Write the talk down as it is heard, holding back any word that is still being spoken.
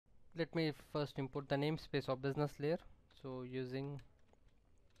let me first import the namespace of business layer. So using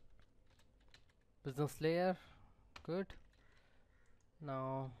business layer, good.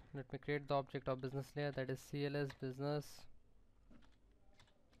 Now let me create the object of business layer, that is cls business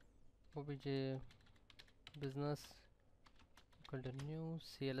obj business equal to new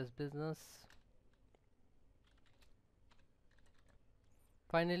cls business.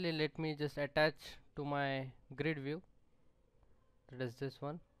 Finally, let me just attach to my grid view, that is this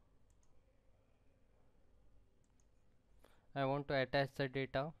one. I want to attach the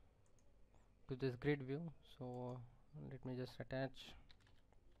data to this grid view, so let me just attach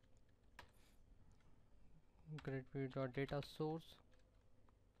grid view dot data source.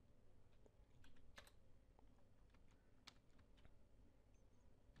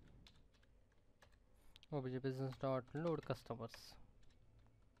 Obj business dot load customers.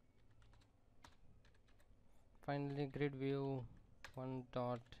 Finally, grid view one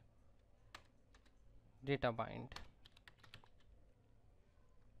dot data bind.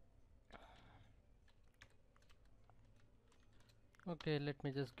 Okay, let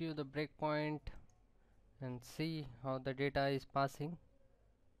me just give the breakpoint and see how the data is passing,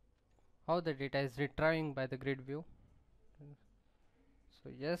 how the data is retrieving by the grid view.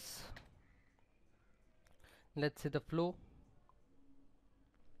 So yes, let's see the flow.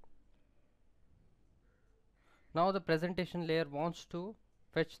 Now the presentation layer wants to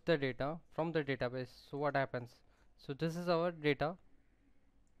fetch the data from the database. So what happens? So this is our data,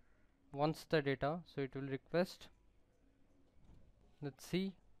 wants the data, so it will request. Let's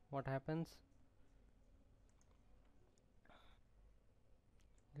see what happens.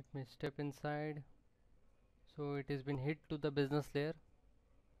 Let me step inside. So it has been hit to the business layer,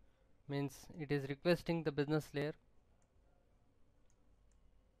 means it is requesting the business layer.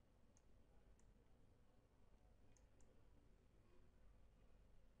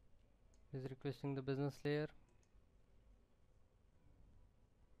 Is requesting the business layer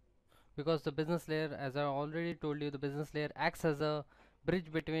because the business layer, as I already told you, the business layer acts as a bridge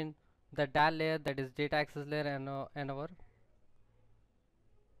between the DAL layer, that is data access layer, and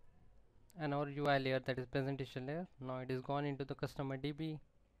our UI layer, that is presentation layer. Now it is gone into the customer DB.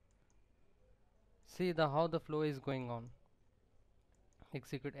 See how the flow is going on.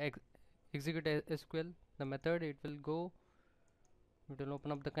 Execute SQL, the method, it will go, it will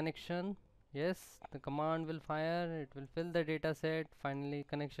open up the connection. Yes, the command will fire, it will fill the data set. Finally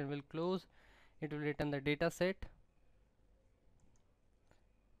connection will close, it will return the data set.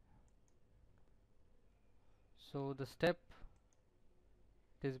 So the step,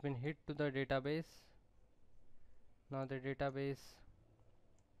 it has been hit to the database. Now the database,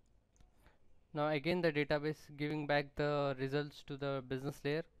 now again the database giving back the results to the business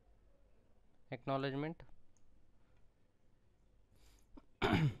layer. Acknowledgement.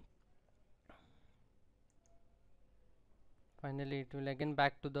 Finally it will again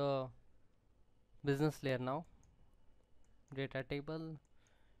back to the business layer. Now data table,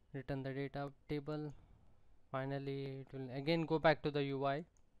 return the data table. Finally it will again go back to the UI.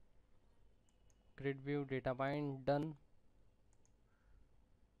 Grid view, data bind, done.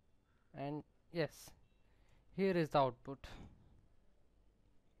 And yes, here is the output.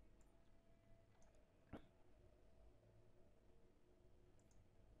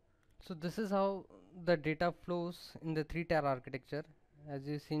 So this is how the data flows in the 3-tier architecture, as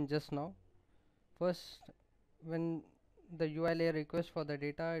you seen just now. First, when the UI layer requests for the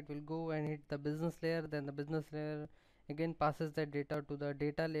data, it will go and hit the business layer. Then the business layer again passes the data to the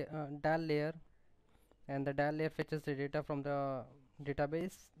DAL layer, and the DAL layer fetches the data from the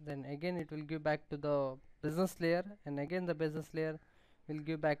database. Then again it will give back to the business layer, and again the business layer will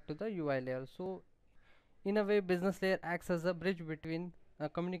give back to the UI layer. So in a way, business layer acts as a bridge between a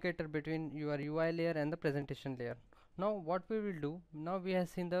communicator between your UI layer and the presentation layer. Now what we will do, now we have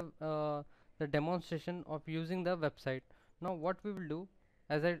seen the demonstration of using the website. Now what we will do,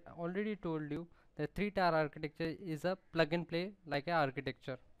 as I already told you, the 3-tier architecture is a plug and play like a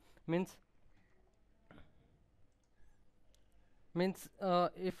architecture. Means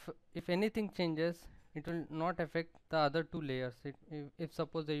if anything changes, it will not affect the other two layers. If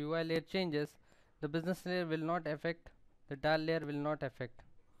suppose the UI layer changes, the business layer will not affect, the DAL layer will not affect.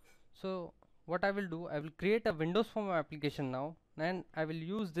 So what I will do, I will create a Windows Form application now, and I will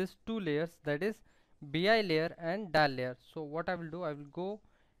use these two layers, that is BI layer and DAL layer. So what I will do, I will go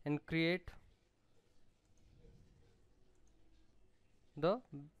and create the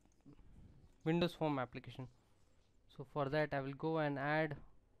Windows Form application. So for that I will go and add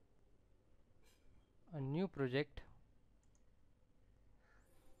a new project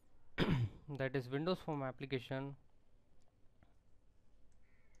that is Windows Form application.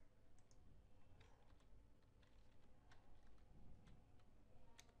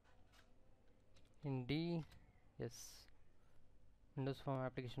 in D, yes, Windows Form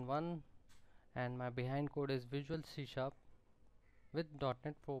Application 1, and my behind code is Visual C Sharp with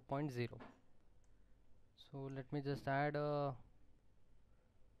 .NET 4.0. So let me just add a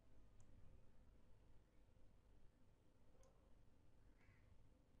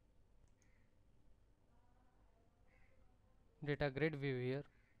data grid view here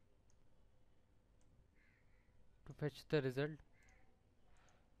to fetch the result.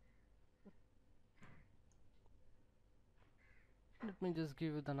 Let me just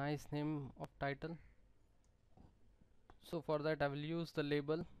give you the nice name of title. So for that I will use the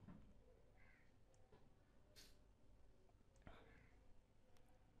label.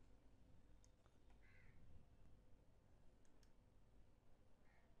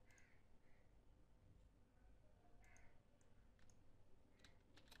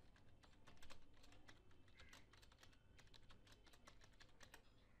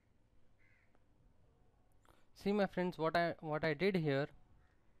 See my friends, what I did here,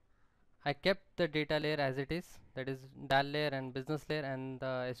 I kept the data layer as it is, that is DAL layer and business layer and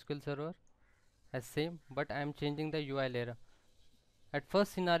the SQL server as same, but I am changing the UI layer. At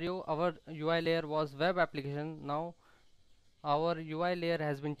first scenario our UI layer was web application. Now our UI layer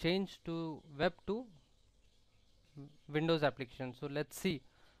has been changed to web to Windows application. So let's see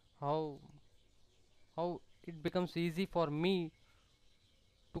how it becomes easy for me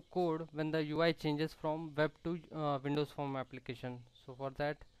to code when the UI changes from web to Windows Form application. So for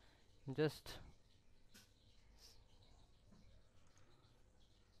that, just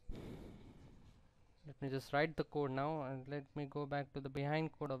let me just write the code now, and let me go back to the behind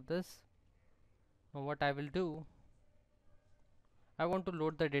code of this. Now what I will do, I want to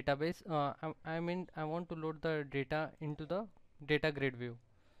load the database. I want to load the data into the data grid view.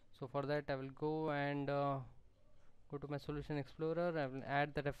 So for that I will go and go to my solution explorer. I will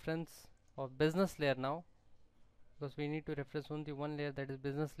add the reference of business layer now, because we need to reference only one layer, that is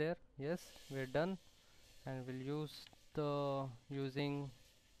business layer. Yes, we're done, and we'll use the using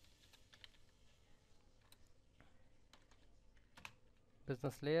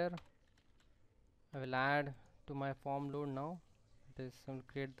business layer. I will add to my form load now. This will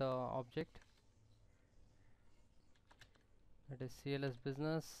create the object, that is CLS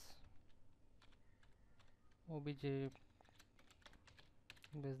business obj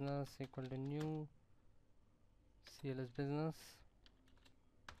business equal to new CLS business.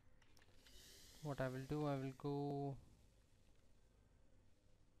 What I will do, I will go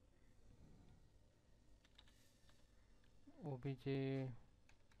obj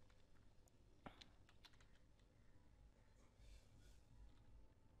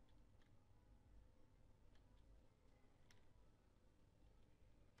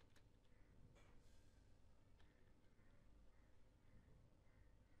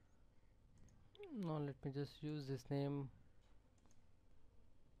now let me just use this name,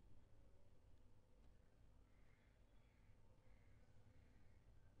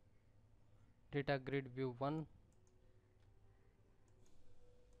 data grid view 1.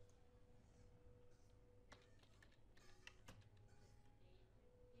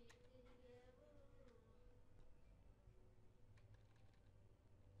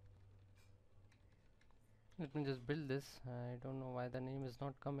 Let me just build this. I don't know why the name is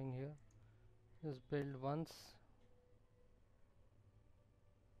not coming here. Just build once.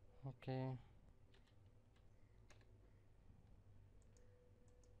 Okay,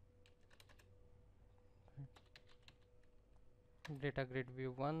 data grid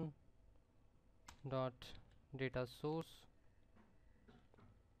view 1 dot data source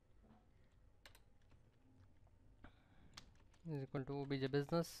is equal to obj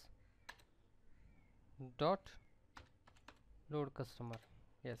business dot load customer.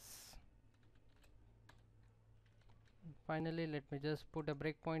 Yes, finally let me just put a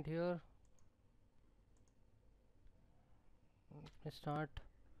breakpoint here. Let me start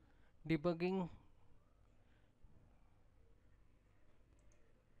debugging.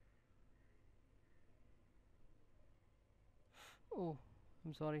 Oh,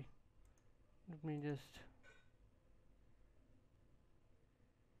 I'm sorry, let me just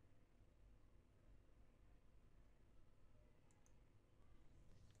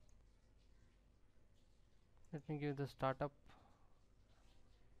let me give the startup,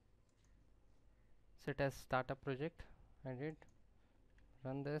 set as startup project. I did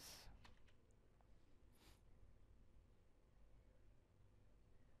run this.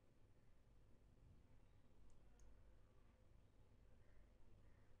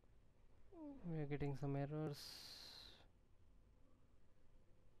 We are getting some errors.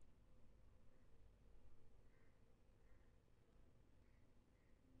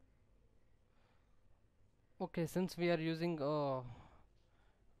 Okay, since we are using a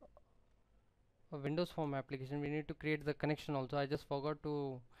Windows Form application, we need to create the connection also. I just forgot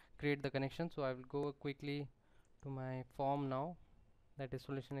to create the connection, so I will go quickly to my form now, that is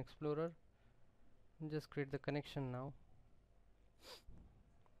Solution Explorer, and just create the connection now.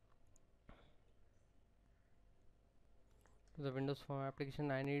 To the Windows Form application,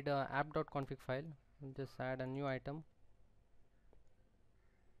 I need a app.config file. I'll just add a new item.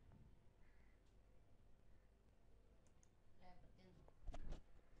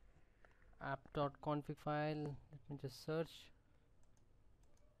 App.config file, let me just search.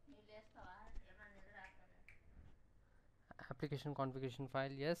 Application configuration file,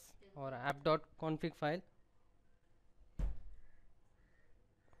 yes, or app.config file.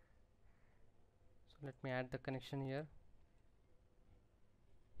 So let me add the connection here.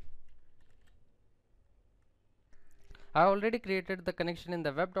 I already created the connection in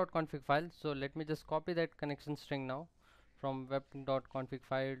the web.config file, so let me just copy that connection string now from web.config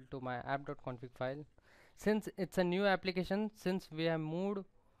file to my app.config file. Since it's a new application, since we have moved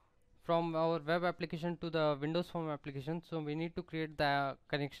from our web application to the Windows Form application, so we need to create the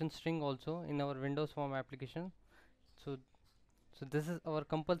connection string also in our Windows Form application. So this is our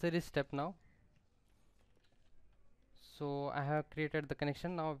compulsory step now. So I have created the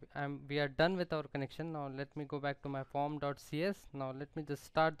connection. Now we are done with our connection. Now let me go back to my form.cs. Now let me just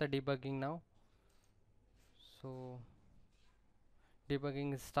start the debugging now. So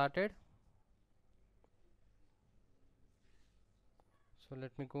debugging is started. So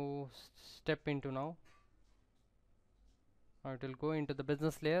let me go step into now. Now it will go into the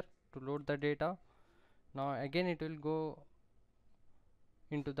business layer to load the data. Now again it will go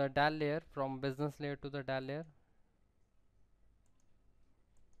into the DAL layer, from business layer to the DAL layer.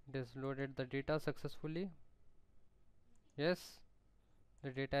 It has loaded the data successfully. Yes,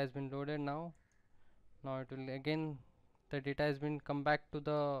 the data has been loaded now. Now it will again, the data has been come back to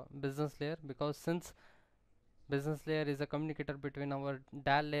the business layer, because since business layer is a communicator between our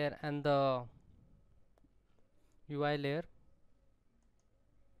DAL layer and the UI layer.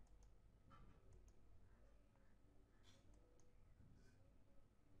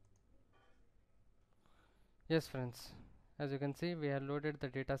 Yes friends, as you can see, we have loaded the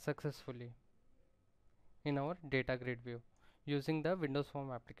data successfully in our data grid view using the Windows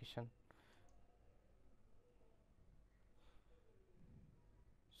Form application.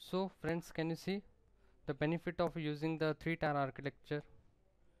 So friends, can you see the benefit of using the 3-tier architecture?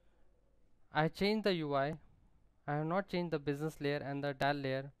 I changed the UI, I have not changed the business layer and the DAL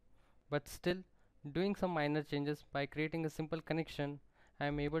layer, but still doing some minor changes. By creating a simple connection, I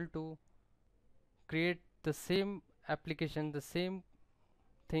am able to create the same application, the same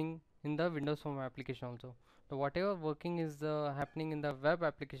thing in the Windows Form application also. So whatever working is happening in the web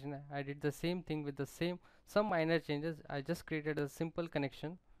application, I did the same thing with the same some minor changes. I just created a simple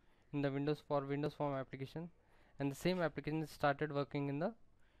connection in the Windows Form application, and the same application started working in the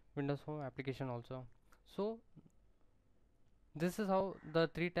Windows Form application also. So this is how the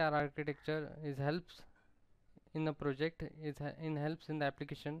 3-tier architecture is helps in the project, is in helps in the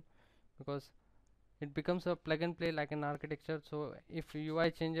application, because it becomes a plug and play like an architecture. So if UI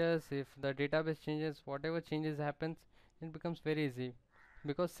changes, if the database changes, whatever changes happens, it becomes very easy,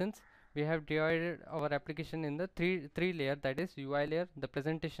 because since we have divided our application in the three layer, that is UI layer, the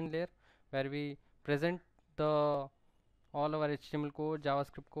presentation layer, where we present the all our HTML code,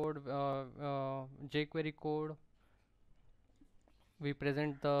 JavaScript code, jQuery code. We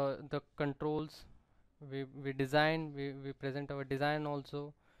present the controls, we design, we present our design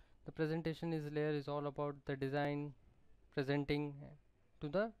also. The presentation is layer is all about the design, presenting to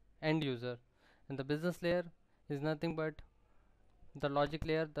the end user, and the business layer is nothing but the logic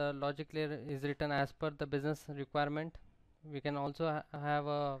layer. The logic layer is written as per the business requirement. We can also have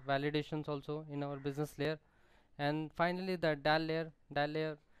validations also in our business layer. And finally the DAL layer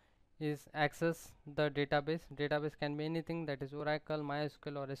is access the database can be anything, that is Oracle,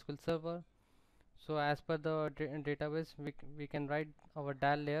 MySQL or SQL Server. So as per the database, we can write our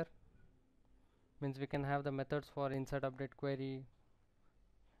DAL layer, means we can have the methods for insert, update, query.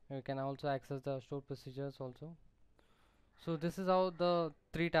 We can also access the stored procedures also. So this is how the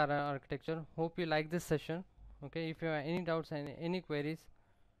 3-tier architecture. Hope you like this session. Okay, if you have any doubts and any queries,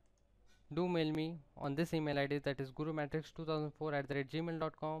 do mail me on this email ID, that is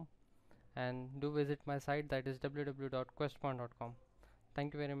gurumatrix2004@gmail.com, and do visit my site, that is www.questpond.com.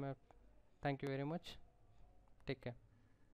 Thank you very much. Thank you very much. Take care.